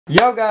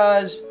Yo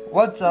guys,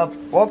 what's up?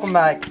 Welcome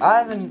back. I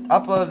haven't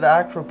uploaded the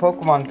actual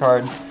Pokemon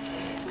card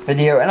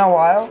video in a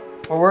while,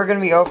 but we're going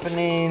to be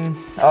opening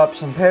up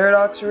some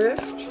Paradox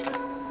Rift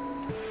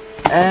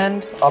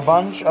and a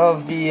bunch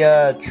of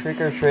the Trick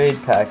or Trade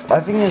packs.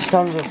 I think this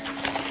comes with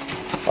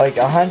like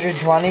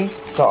 120,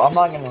 so I'm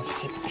not going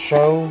to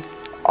show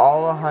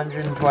all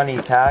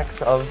 120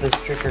 packs of this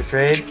Trick or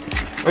Trade.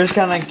 We're just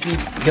kind of keep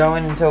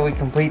going until we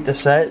complete the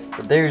set,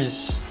 but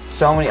there's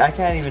so many, I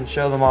can't even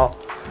show them all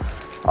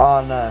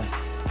on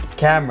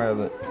camera.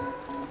 But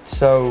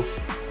so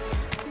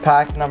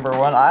pack number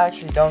 1, I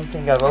actually don't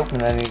think I've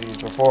opened any of these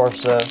before,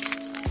 so I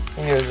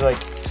think it was like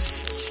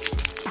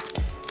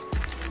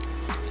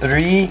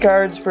 3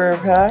 cards per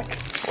pack.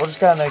 We'll just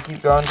kind of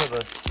keep going till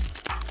the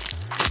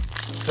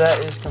set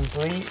is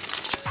complete.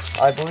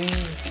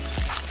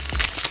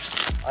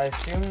 I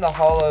assume the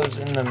hollow's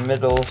in the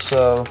middle,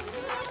 so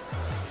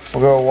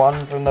we'll go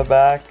 1 from the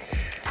back.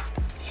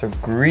 So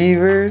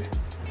Griever,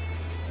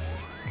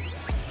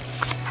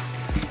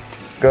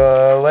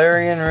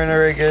 Galarian,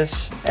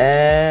 Runerigus,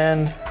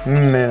 and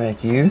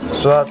Mimikyu.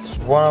 So that's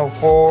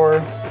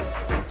 104.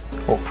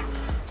 Oh.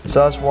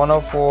 So that's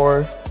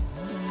 104,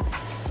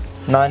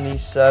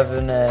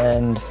 97,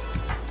 and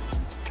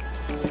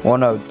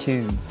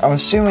 102. I'm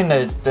assuming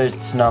that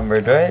it's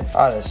numbered, right?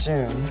 I'd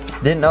assume.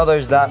 Didn't know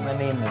there's that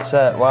many in the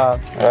set. Wow.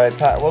 Alright,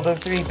 we'll do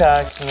 3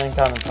 packs and then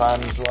kind of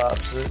time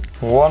lapse it.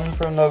 1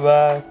 from the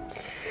back.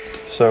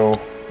 So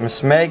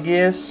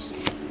Mismagius,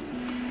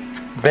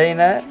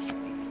 Bayonet,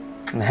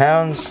 and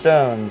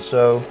Houndstone.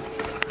 So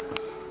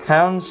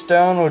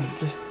Houndstone would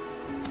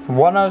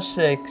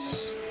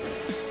 106.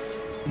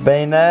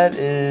 Bayonet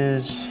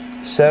is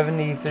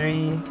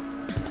 73.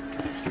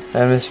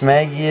 And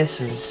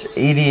Mismagius is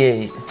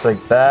 88. It's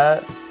like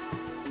that.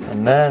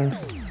 And then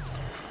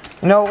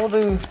we'll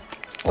do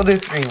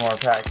 3 more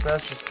packs.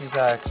 That's just 2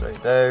 packs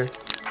right there.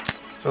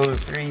 So we'll do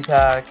 3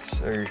 packs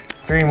or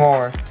 3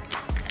 more.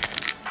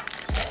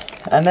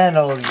 And then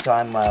it'll be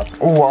time lapse.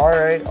 Oh,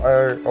 alright.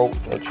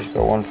 Let's just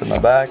go 1 from the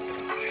back.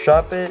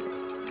 Shuppet.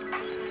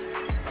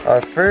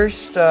 Our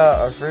first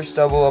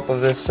double up of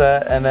this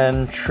set, and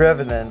then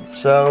Trevenant.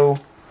 So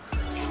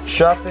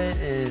Shuppet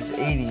is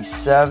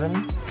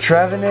 87.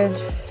 Trevenant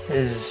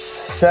is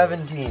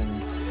 17.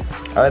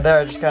 Alright, there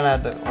I just kind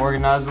of had to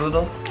organize a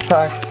little.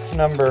 Pack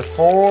number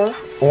 4.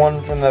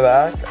 1 from the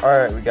back.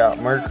 Alright, we got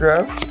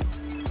Murkrow,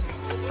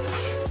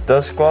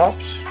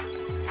 Dusclops,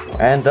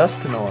 and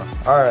Dusknoir.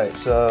 Alright,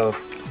 so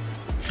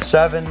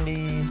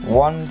 70,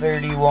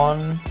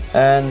 131,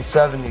 and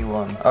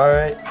 71.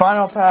 Alright,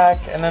 final pack,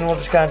 and then we'll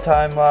just kind of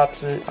time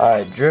lapse it.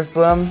 Alright,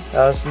 Drifblim,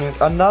 that's new.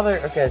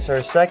 Okay, so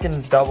our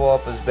second double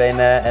up is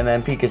Bayonet, and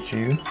then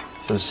Pikachu.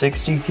 So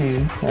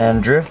 62,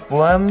 and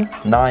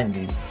Drifblim,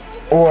 90.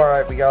 Oh,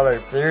 alright, we got our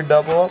third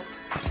double up,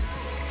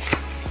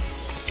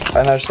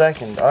 and our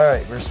second.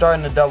 Alright, we're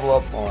starting to double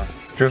up more.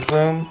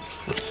 Drifblim,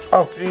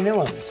 3 new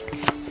ones.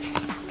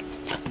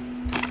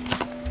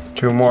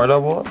 2 more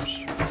double ups.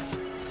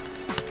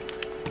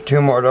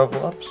 2 more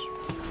double ups.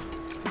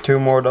 2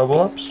 more double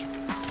ups.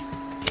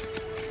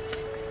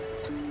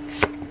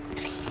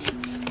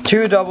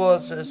 2 double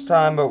ups this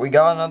time, but we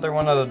got another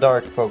one of the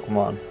dark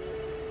Pokemon.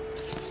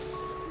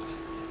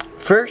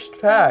 First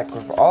pack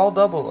with all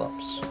double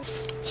ups.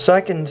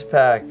 Second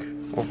pack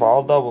with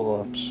all double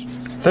ups.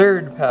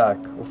 Third pack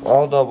with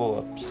all double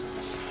ups.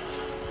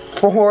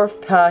 4th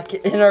pack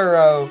in a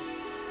row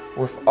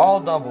with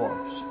all double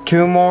ups.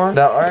 2 more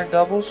that aren't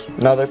doubles.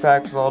 Another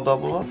pack with all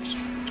double ups.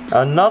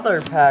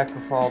 Another pack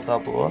with all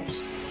double ups.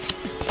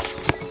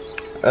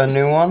 A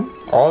new one.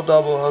 All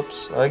double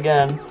ups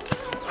again.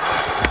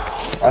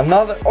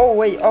 Another.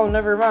 Oh,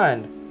 never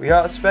mind. We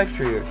got a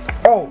Spectre.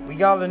 Oh, we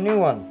got a new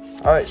one.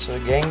 Alright, so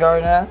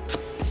Gengar now.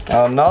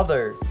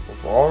 Another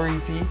with all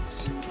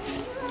repeats.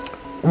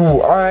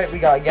 Ooh, alright, we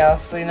got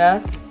Ghastly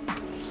now.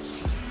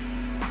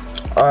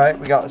 Alright,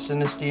 we got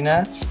Sinistea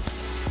now.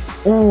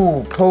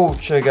 Ooh,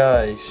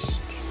 Poltergeist.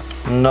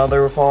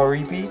 Another with all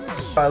repeats.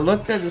 I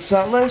looked at the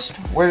set list.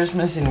 We're just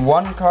missing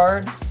 1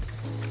 card,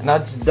 and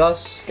that's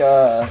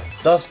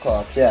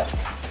Dusclops, yeah.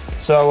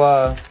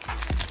 So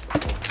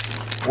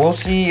we'll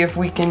see if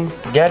we can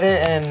get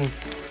it in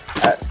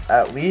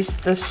at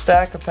least this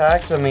stack of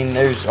packs. I mean,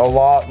 there's a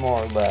lot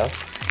more left.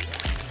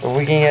 If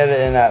we can get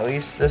it in at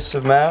least this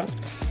amount,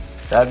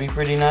 that'd be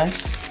pretty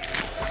nice.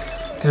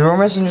 Because we're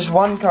missing just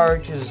 1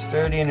 card, because it's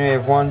 30 and we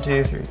have 1,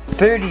 2, 3.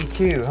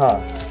 32,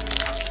 huh?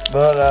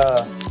 But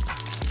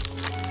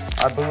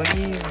I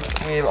believe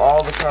we have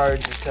all the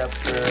cards except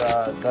for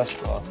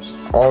Dusclops.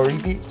 All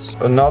repeats.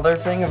 Another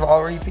thing of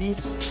all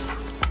repeats.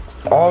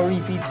 All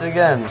repeats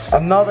again.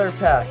 Another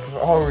pack of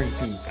all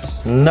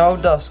repeats. No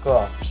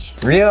Dusclops.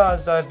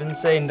 Realized I've been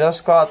saying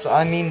Dusclops,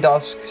 I mean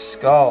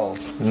Duskull.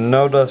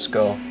 No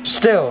Duskull.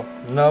 Still,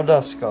 no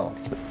Duskull.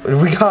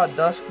 We got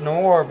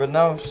Dusknoir, but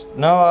no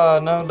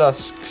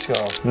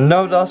Duskull.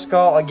 No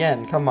Duskull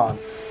again, come on.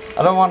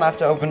 I don't want to have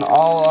to open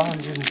all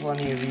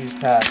 120 of these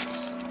packs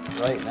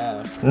right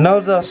now.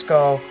 No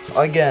Duskull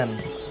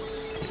again.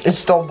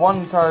 It's the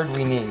 1 card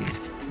we need.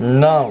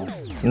 No.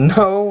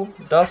 No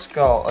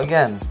Duskull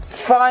again.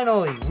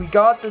 Finally, we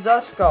got the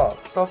Duskull.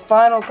 It's the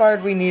final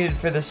card we needed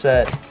for the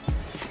set.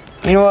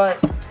 You know what?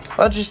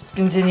 Let's just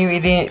continue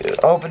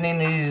opening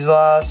these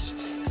last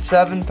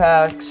 7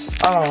 packs.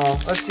 I don't know.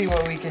 Let's see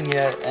what we can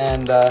get,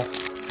 and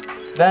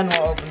then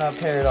we'll open up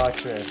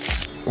Paradox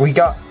Rift. We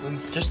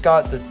just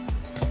got the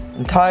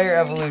entire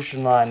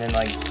evolution line in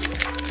like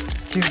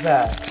 2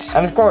 packs,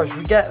 and of course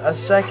we get a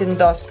second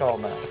Duskull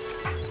now.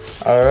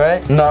 All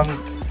right, not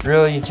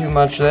really too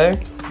much there.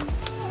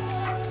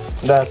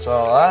 That's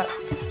all that.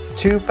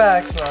 2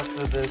 packs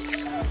left of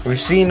this. We've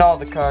seen all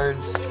the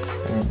cards,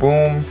 and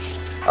boom.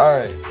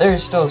 Alright,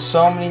 there's still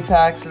so many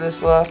packs of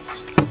this left.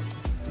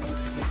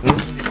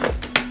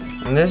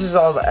 And this is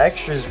all the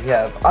extras we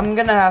have. I'm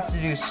gonna have to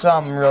do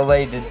some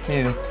related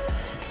to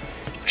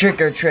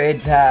trick or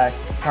trade pack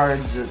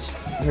cards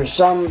for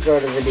some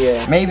sort of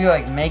video. Maybe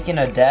like making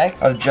a deck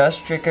of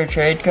just trick or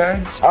trade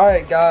cards.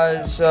 Alright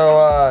guys,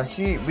 so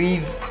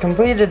we've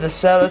completed the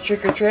set of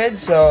trick or trade.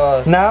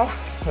 So now,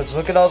 let's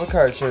look at all the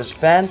cards. So there's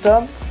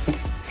Phantom,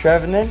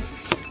 Trevenant,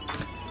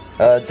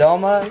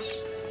 Domas,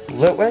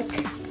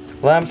 Litwick,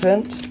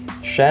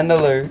 Lampent,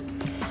 Chandelier,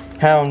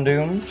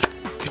 Houndoom,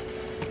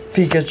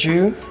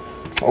 Pikachu,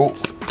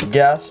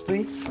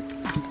 Ghastly,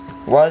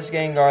 was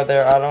Gengar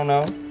there, I don't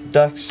know,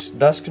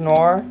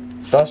 Dusknoir,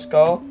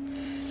 Duskull,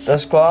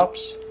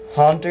 Dusclops,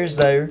 Haunter's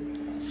there,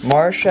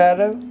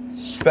 Marshadow,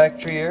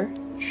 Spectrier,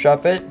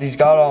 Shuppet, these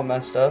got all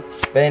messed up,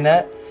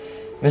 Bayonet,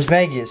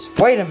 Mismagius.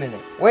 Wait a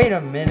minute.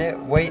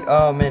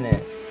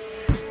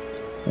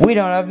 We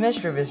don't have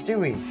Mischievous, do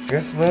we?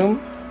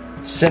 Drifloon,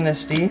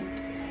 Sinistea,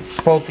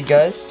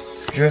 Poltegeist,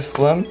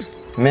 Drifblim,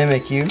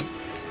 Mimikyu,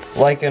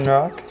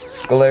 Lycanroc,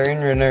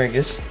 Galarian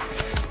Renergus,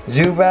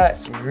 Zubat,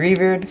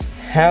 Greavard,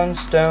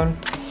 Houndstone,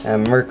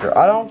 and Murkrow.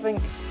 I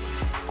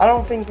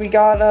don't think we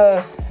got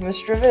a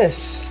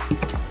Mischievous.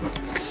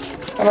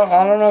 I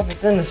don't know if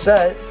it's in the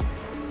set.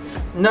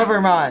 Never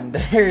mind.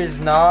 There is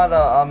not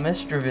a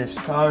Mischievous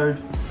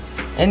card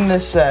in the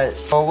set.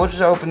 So we'll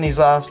just open these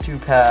last 2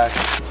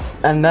 packs,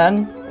 and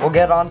then we'll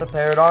get on to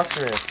Paradox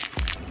Rift.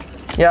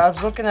 Yeah, I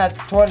was looking at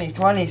the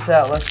 2020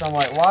 set list. I'm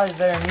like, why is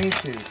there a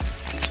Mewtwo?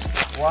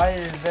 Why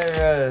is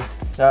there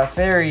a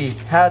Fairy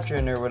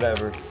Hatchrin or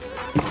whatever?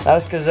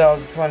 That's because that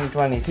was the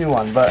 2022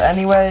 one. But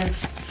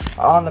anyways,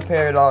 on the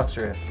Paradox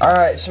Rift.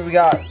 Alright, so we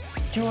got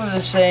 2 of the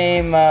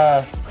same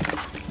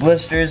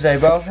blisters. They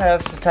both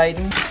have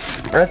Titan.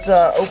 Let's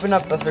open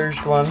up the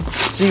first one,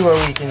 see what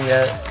we can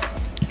get.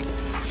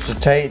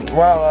 Titan.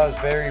 Wow, that was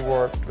very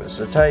warped, but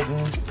Titan.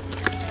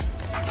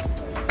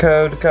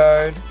 Code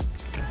card.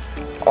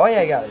 Oh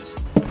yeah, guys.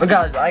 But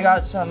guys, I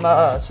got some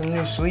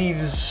new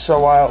sleeves a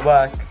while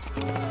back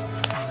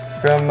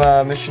from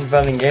Mission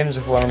Funding Games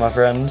with one of my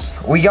friends.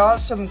 We got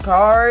some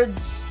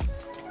cards,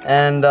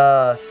 and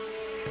I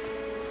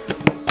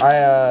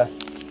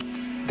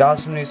got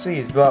some new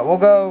sleeves. But we'll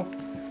go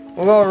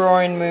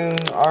Roaring Moon,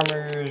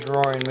 Armor's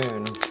Roaring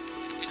Moon.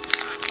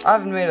 I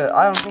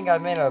don't think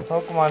I've made a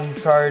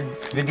Pokemon card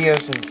video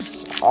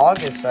since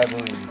August, I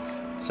believe.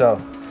 So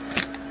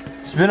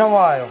it's been a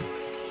while.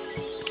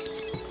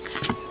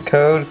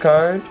 Code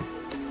card.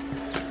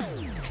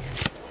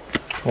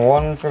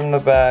 1 from the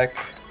back.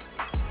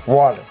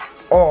 Water.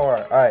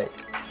 Alright.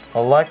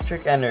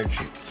 Electric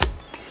Energy.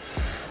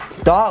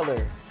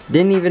 Dottler.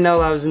 Didn't even know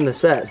that was in the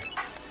set.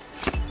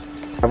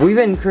 Have we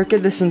been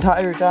crooked this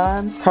entire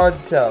time?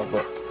 Hard to tell,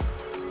 but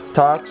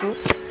Toxel,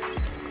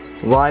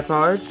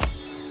 Liepard,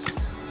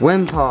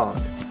 Wimpod,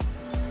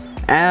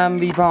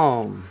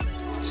 Ambipom,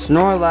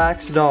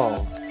 Snorlax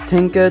Doll,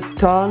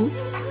 Tinkaton,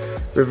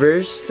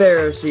 Reverse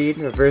Ferroseed,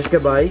 Reverse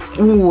Gabite,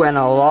 ooh, and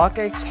a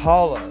Lockix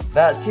Hollow.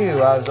 That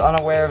too, I was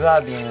unaware of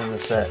that being in the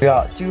set. We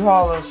got 2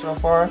 hollows so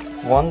far,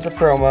 1's a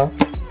promo.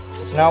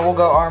 So now we'll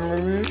go Armor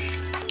Rouge.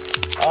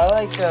 I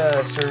like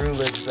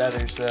Cerulix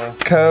better, so.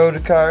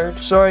 Code card.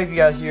 Sorry if you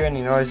guys hear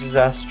any noises,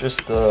 that's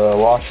just the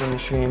washing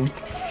machine.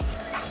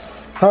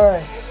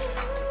 Alright.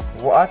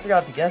 Well, I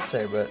forgot to guess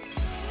there, but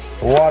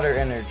Water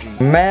Energy.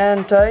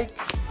 Mantike.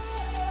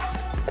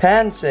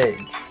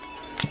 Pansage.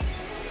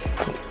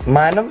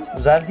 Minum?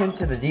 Was that a hint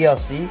to the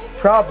DLC?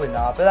 Probably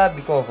not, but that'd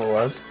be cool if it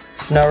was.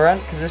 Snorunt,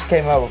 because this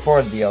came out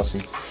before the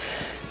DLC.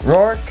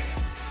 Rourke.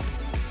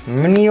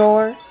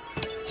 Minior.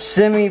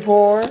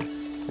 Simipour.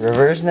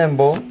 Reverse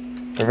Nimble.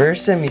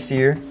 Reverse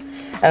Simisear.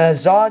 And a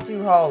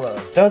Xatu Hollow.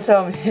 Don't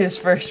tell me his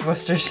first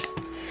boosters.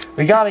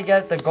 We gotta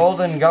get the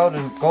Golden Go,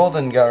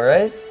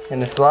 right? In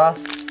this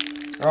last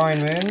Roaring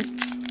Moon.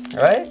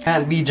 Right?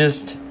 Can't be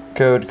just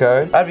code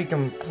card. That'd be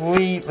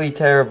completely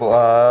terrible.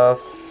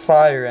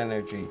 Fire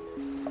Energy.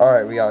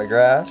 Alright, we got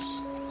Grass.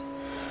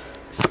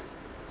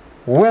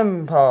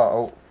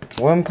 Wimpod.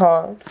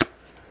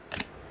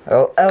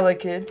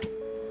 Elekid.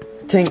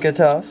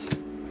 Tinkatuff.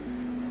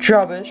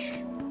 Trubbish.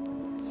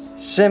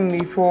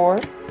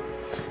 Simipour.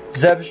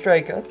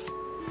 Zebstrika.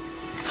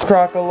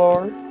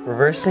 Crocolore.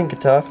 Reverse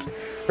Tinkatuff.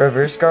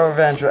 Reverse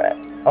Garvandra.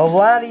 A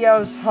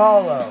Latios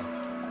Hollow.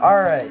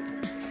 Alright.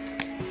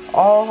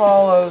 All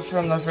hollows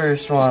from the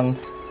first one.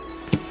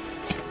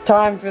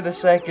 Time for the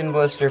second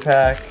blister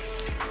pack.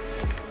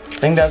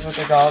 think that's what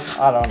they're called.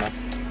 I don't know.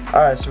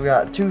 Alright, so we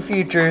got 2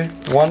 features,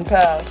 1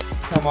 pass.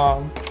 Come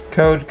on.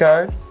 Code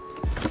card.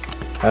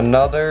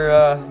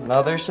 Another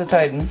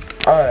Titan.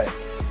 Alright.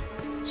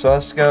 So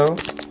let's go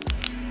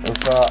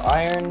with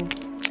Iron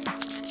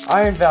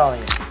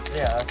Valiant.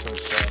 Yeah, that's what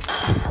it's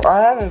called.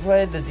 I haven't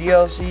played the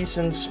DLC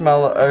since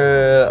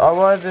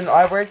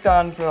I worked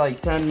on for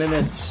like 10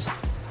 minutes.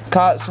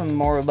 Caught some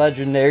more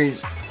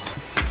legendaries.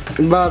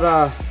 But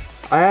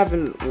I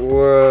haven't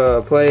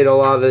played a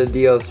lot of the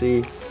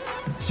DLC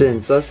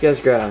since. Let's guess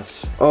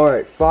grass.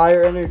 Alright,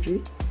 fire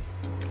energy.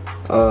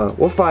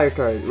 What fire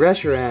card?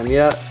 Reshiram,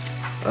 yeah.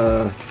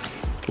 Oh,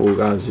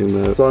 gotta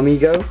zoom out.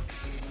 Flamigo.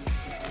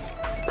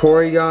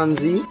 Porygon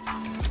Z.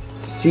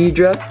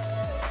 Seadra.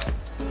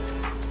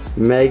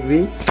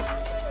 Magby.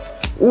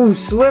 Ooh,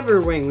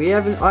 Sliverwing. We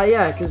haven't,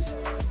 yeah, because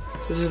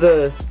this is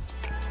the,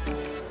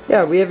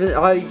 yeah, we haven't,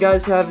 you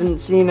guys haven't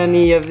seen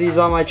any of these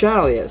on my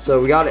channel yet.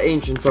 So we got an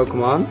ancient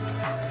Pokemon.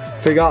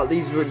 Forgot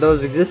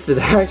those existed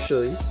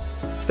actually.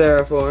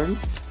 Theraform.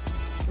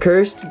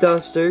 Cursed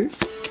Duster.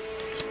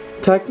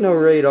 Techno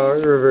Radar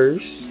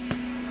reverse.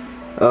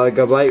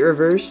 Gabite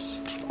reverse.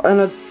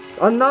 And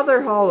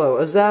another holo.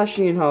 A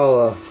Zacian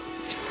holo.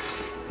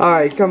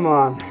 Alright, come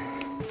on.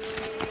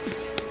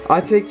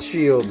 I picked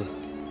Shield.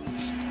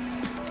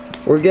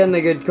 We're getting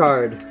a good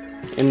card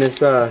in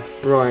this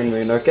Roaring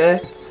Moon,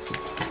 okay?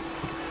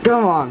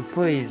 Come on,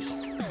 please.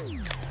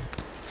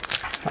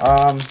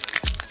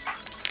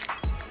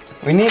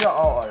 We need an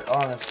alt art,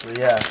 honestly,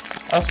 yeah.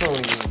 That's what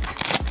we need.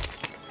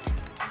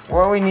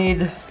 What we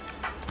need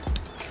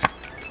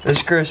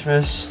is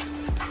Christmas,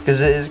 because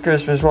it is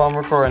Christmas while I'm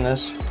recording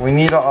this. We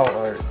need an alt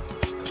art.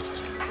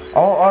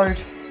 Alt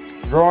art,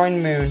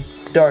 Roaring Moon,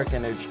 Dark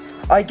Energy.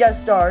 I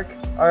guess Dark,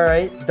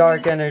 alright,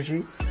 Dark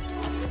Energy.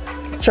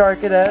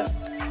 Charcadet,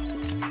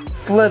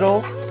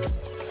 Flittle,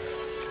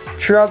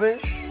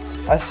 Trubbish.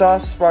 I saw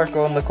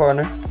Sparkle in the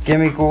corner.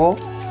 Gimme Cool.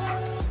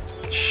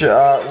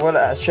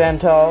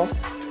 Chantal.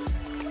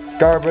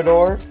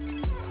 Garbodor.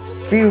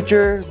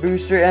 Future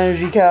Booster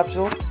Energy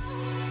Capsule.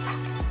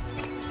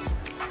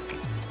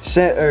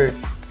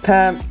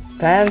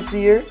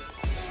 Panseer.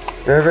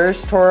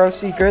 Reverse Toro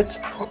Secrets.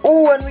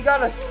 Oh, and we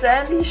got a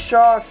Sandy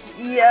Shocks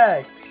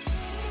EX.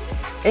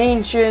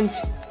 Ancient.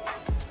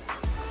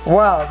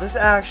 Wow, this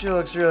actually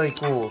looks really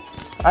cool.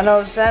 I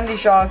know Sandy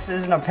Shocks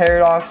isn't a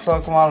Paradox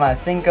Pokemon I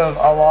think of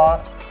a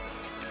lot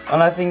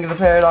when I think of the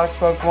Paradox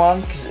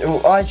Pokemon, because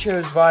I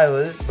chose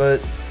Violet,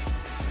 but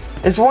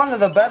it's one of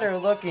the better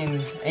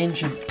looking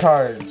ancient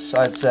cards,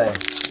 I'd say,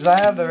 because I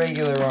have the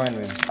regular Roaring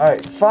Moon.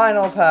 Alright,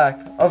 final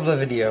pack of the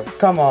video.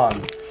 Come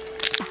on.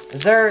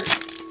 Is there,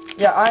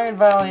 yeah, Iron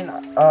Valiant,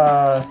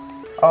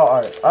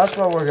 alright, that's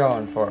what we're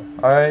going for,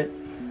 alright?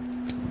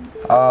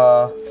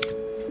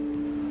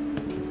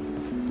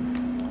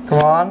 Come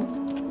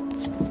on.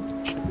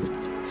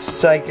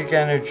 Psychic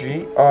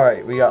Energy.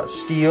 Alright, we got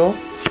Steel,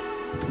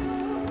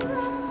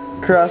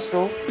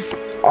 Crystal,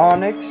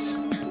 Onyx,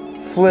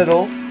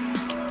 Flittle,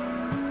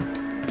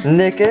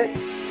 Nickit,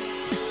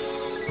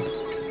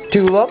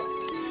 Tulip,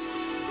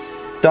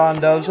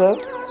 Dondozo,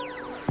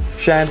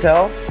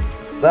 Chantel.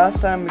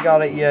 Last time we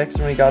got an EX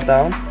and we got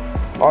that one.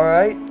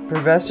 Alright,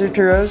 Professor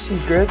Turo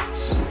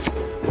Secrets.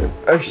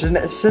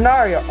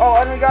 Scenario. Oh,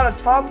 and we got a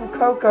Tapu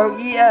Koko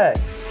EX.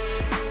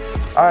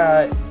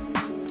 Alright.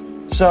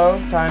 So,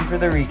 time for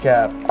the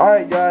recap.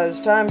 Alright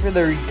guys, time for the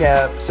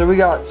recap. So we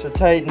got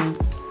Titan,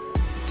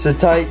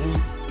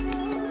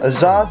 a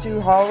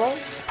Xatu holo,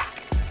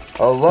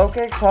 a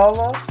Lokix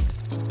holo,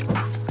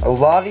 a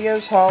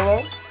Latios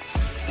holo,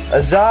 a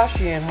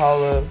Zacian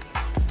holo,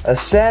 a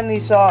Sandy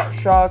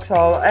Shocks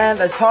holo, and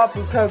a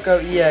Tapu Koko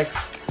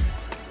EX.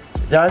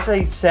 Did I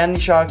say Sandy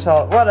Shocks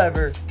holo?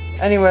 Whatever.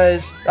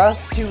 Anyways,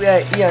 that's the 2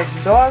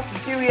 EXs. So that's the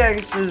 2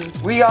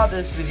 EXs we got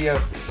this video.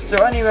 So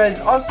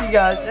anyways, I'll see you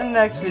guys in the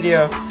next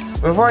video.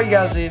 Before you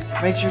guys leave,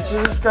 make sure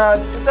to subscribe,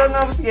 hit that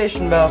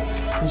notification bell,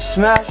 and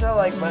smash that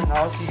like button.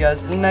 I'll see you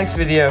guys in the next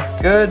video.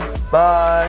 Goodbye.